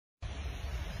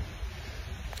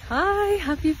Hi,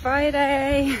 happy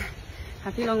Friday.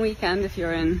 Happy long weekend if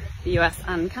you're in the US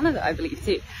and Canada, I believe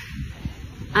too.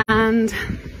 And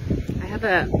I have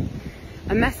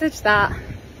a message that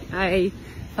I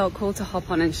felt called to hop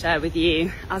on and share with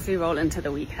you as we roll into the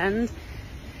weekend.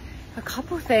 A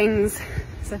couple things.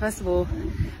 So first of all,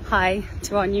 hi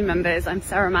to our new members. I'm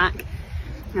Sarah Mack.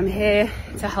 I'm here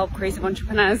to help creative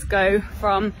entrepreneurs go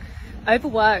from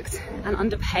overworked and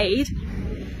underpaid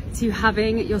to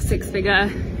having your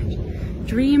six-figure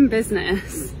dream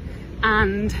business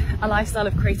and a lifestyle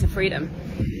of creative freedom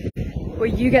where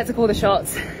you get to call the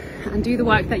shots and do the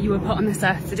work that you were put on this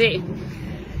earth to do.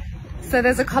 So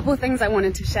there's a couple of things I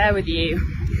wanted to share with you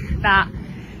that,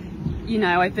 you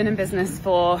know, I've been in business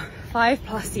for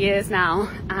 5+ years now,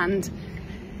 and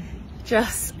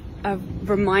just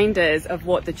reminders of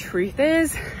what the truth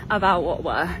is about what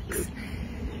works.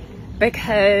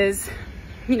 Because,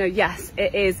 you know, yes,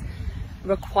 it is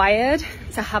required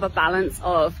to have a balance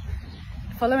of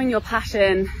following your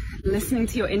passion, listening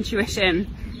to your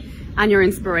intuition and your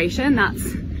inspiration. That's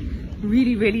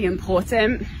really, really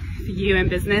important for you in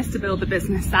business, to build the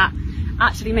business that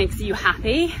actually makes you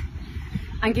happy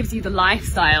and gives you the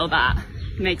lifestyle that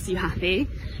makes you happy.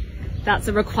 That's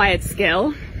a required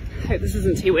skill. Hope this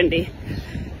isn't too windy.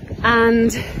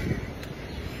 And,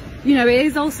 you know, it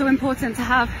is also important to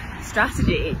have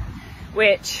strategy,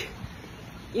 which,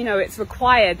 you know, it's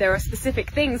required. There are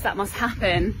specific things that must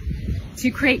happen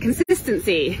to create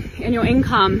consistency in your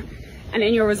income and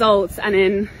in your results and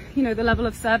in, you know, the level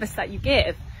of service that you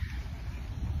give,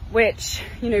 which,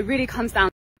 you know, really comes down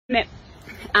to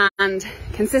commitment and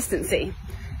consistency.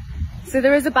 So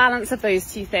there is a balance of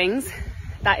those two things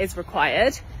that is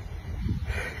required,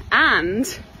 and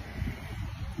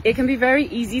it can be very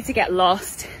easy to get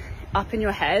lost up in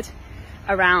your head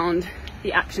around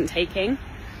the action taking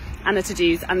and the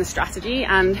to-dos and the strategy,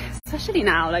 and especially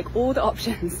now, like all the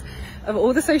options of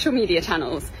all the social media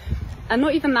channels, and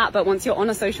not even that, but once you're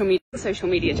on a social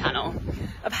media channel,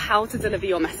 of how to deliver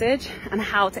your message and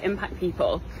how to impact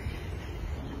people.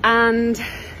 And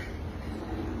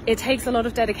it takes a lot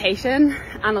of dedication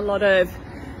and a lot of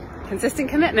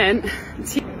consistent commitment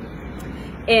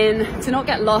to not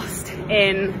get lost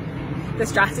in the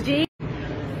strategy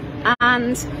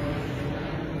and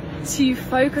to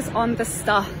focus on the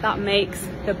stuff that makes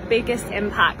the biggest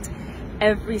impact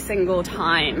every single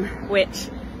time, which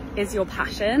is your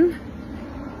passion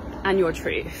and your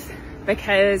truth.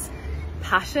 Because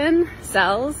passion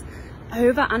sells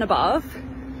over and above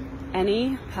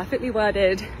any perfectly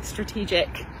worded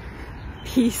strategic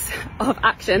piece of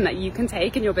action that you can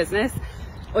take in your business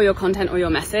or your content or your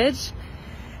message.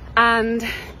 And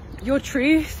your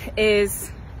truth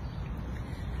is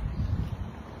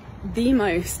the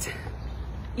most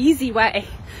easy way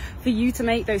for you to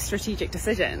make those strategic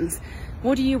decisions.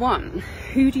 What do you want?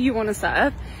 Who do you want to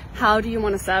serve? How do you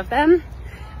want to serve them?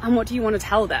 And what do you want to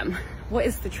tell them? What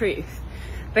is the truth?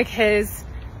 Because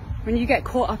when you get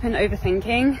caught up in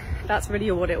overthinking, that's really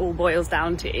what it all boils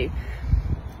down to.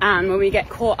 And when we get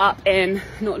caught up in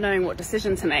not knowing what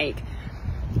decision to make,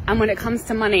 and when it comes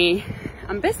to money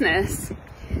and business,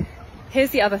 here's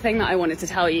the other thing that I wanted to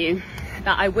tell you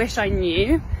that I wish I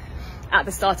knew at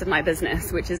the start of my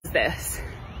business, which is this.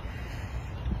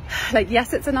 Like,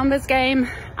 yes, it's a numbers game,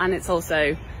 and it's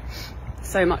also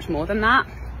so much more than that.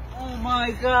 Oh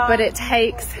my God. But it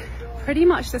takes pretty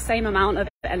much the same amount of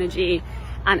energy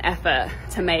and effort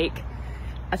to make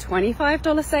a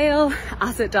 $25 sale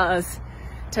as it does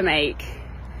to make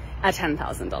a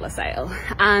 $10,000 sale.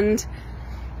 And,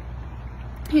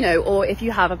 you know, or if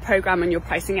you have a program and you're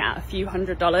pricing it at a few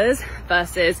 $100s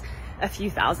versus a few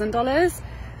 $1,000s,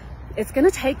 it's going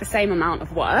to take the same amount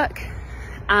of work.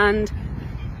 And,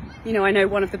 you know, I know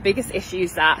one of the biggest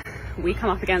issues that we come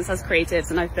up against as creatives,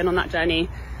 and I've been on that journey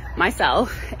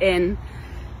myself, in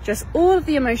just all of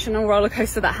the emotional roller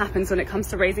coaster that happens when it comes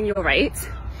to raising your rates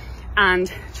and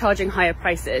charging higher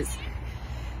prices.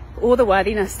 All the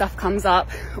worthiness stuff comes up,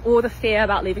 all the fear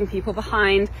about leaving people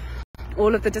behind,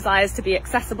 all of the desires to be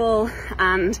accessible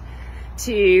and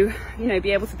to, you know,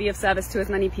 be able to be of service to as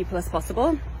many people as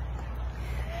possible.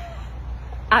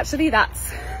 Actually,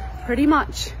 that's pretty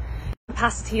much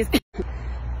capacity.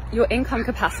 Your income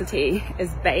capacity is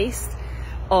based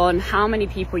on how many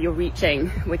people you're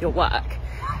reaching with your work,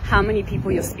 how many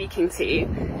people you're speaking to,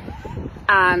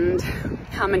 and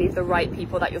how many of the right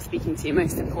people that you're speaking to,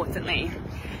 most importantly.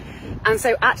 And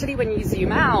so actually, when you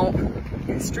zoom out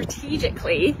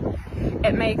strategically,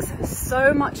 it makes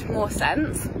so much more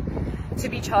sense to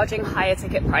be charging higher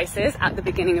ticket prices at the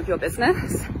beginning of your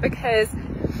business, because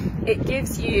it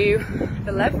gives you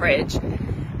the leverage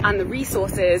and the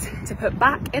resources to put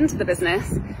back into the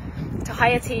business, to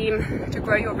hire a team, to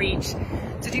grow your reach,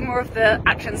 to do more of the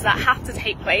actions that have to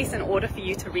take place in order for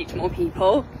you to reach more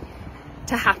people,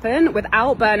 to happen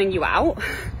without burning you out.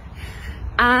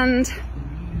 And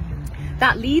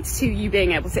that leads to you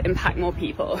being able to impact more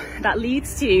people. That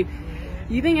leads to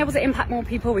you being able to impact more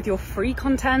people with your free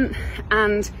content,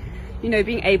 and, you know,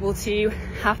 being able to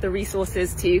have the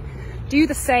resources to do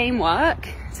the same work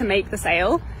to make the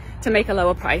sale, to make a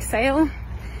lower price sale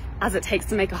as it takes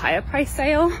to make a higher price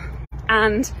sale,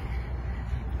 and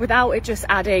without it just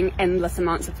adding endless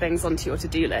amounts of things onto your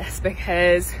to-do list,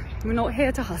 because we're not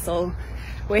here to hustle.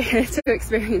 We're here to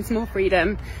experience more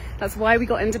freedom. That's why we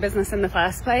got into business in the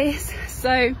first place.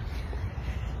 So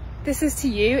this is to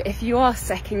you if you are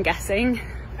second guessing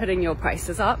putting your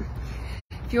prices up,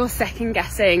 if you're second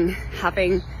guessing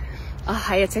having a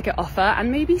higher ticket offer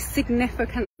and maybe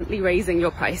significantly raising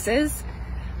your prices.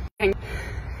 And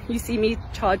you see me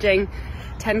charging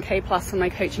 10K plus for my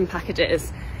coaching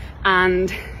packages,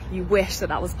 and you wish that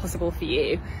that was possible for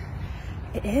you.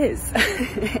 It is.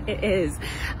 It is.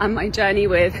 And my journey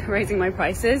with raising my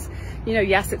prices, you know,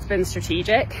 yes, it's been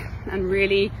strategic and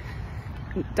really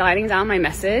dialing down my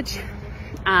message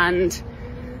and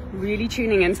really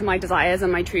tuning into my desires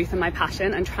and my truth and my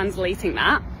passion and translating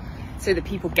that so that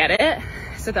people get it,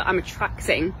 so that I'm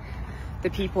attracting the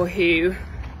people who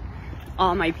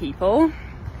are my people,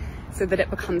 so that it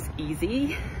becomes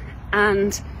easy,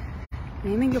 and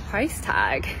naming your price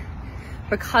tag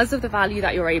because of the value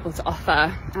that you're able to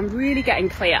offer, and really getting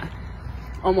clear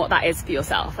on what that is for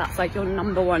yourself. That's like your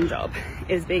number one job,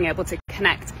 is being able to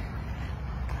connect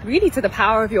really to the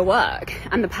power of your work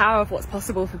and the power of what's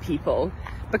possible for people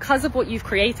because of what you've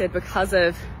created, because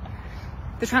of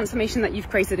the transformation that you've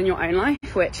created in your own life,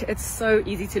 which it's so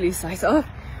easy to lose sight of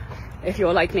if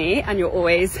you're like me and you're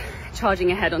always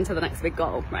charging ahead onto the next big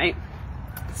goal, right?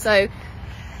 So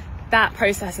that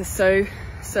process is so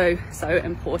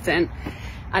important,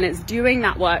 and it's doing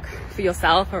that work for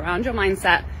yourself around your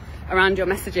mindset, around your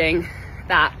messaging,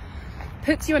 that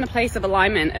puts you in a place of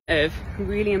alignment of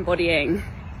really embodying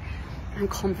and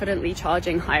confidently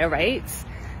charging higher rates,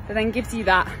 that then gives you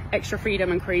that extra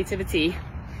freedom and creativity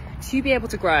to be able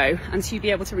to grow and to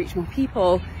be able to reach more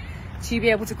people, to be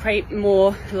able to create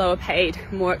more lower paid,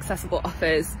 more accessible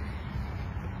offers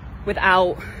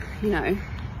without, you know,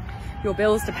 your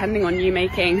bills depending on you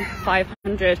making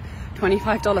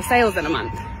 $525 sales in a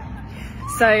month.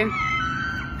 So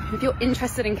if you're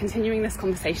interested in continuing this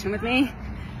conversation with me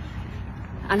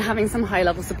and having some high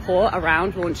level support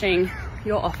around launching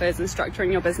your offers and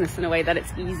structuring your business in a way that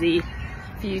it's easy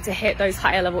for you to hit those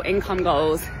higher level income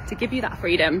goals, to give you that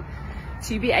freedom,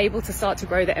 to be able to start to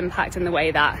grow the impact in the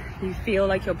way that you feel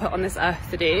like you're put on this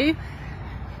earth to do,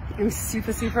 I'm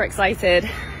super excited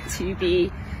to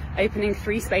be opening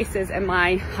 3 spaces in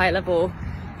my high level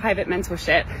private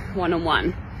mentorship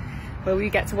one-on-one, where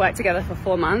we get to work together for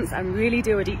 4 months and really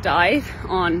do a deep dive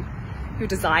on your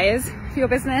desires for your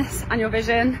business and your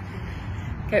vision,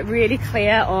 get really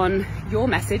clear on your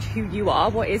message, who you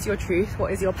are, what is your truth,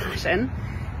 what is your passion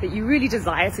that you really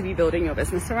desire to be building your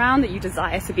business around, that you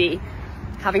desire to be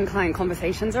having client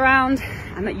conversations around,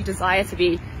 and that you desire to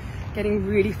be getting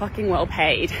really fucking well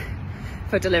paid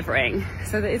for delivering,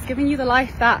 so that it's giving you the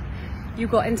life that you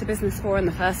got into business for in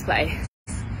the first place,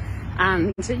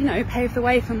 and to, you know, pave the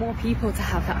way for more people to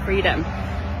have that freedom.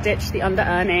 Ditch the under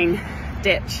earning,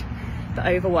 ditch the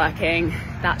overworking.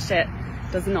 That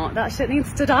shit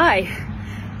needs to die.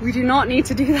 We do not need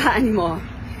to do that anymore.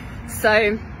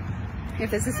 So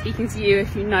if this is speaking to you,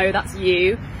 if you know that's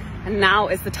you, and now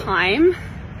is the time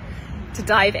to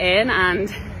dive in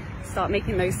and start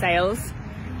making those sales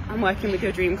and working with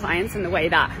your dream clients in the way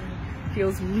that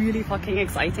feels really fucking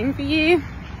exciting for you,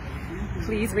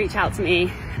 please reach out to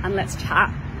me and let's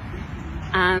chat.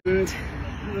 And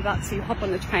I'm about to hop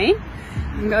on the train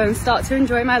and go and start to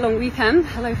enjoy my long weekend.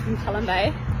 Hello from Cullen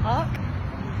Bay Park.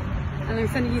 And I'm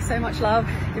sending you so much love.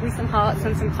 Give me some hearts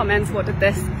and some comments. What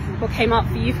came up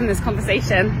for you from this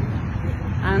conversation?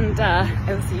 And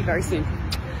I will see you very soon.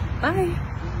 Bye.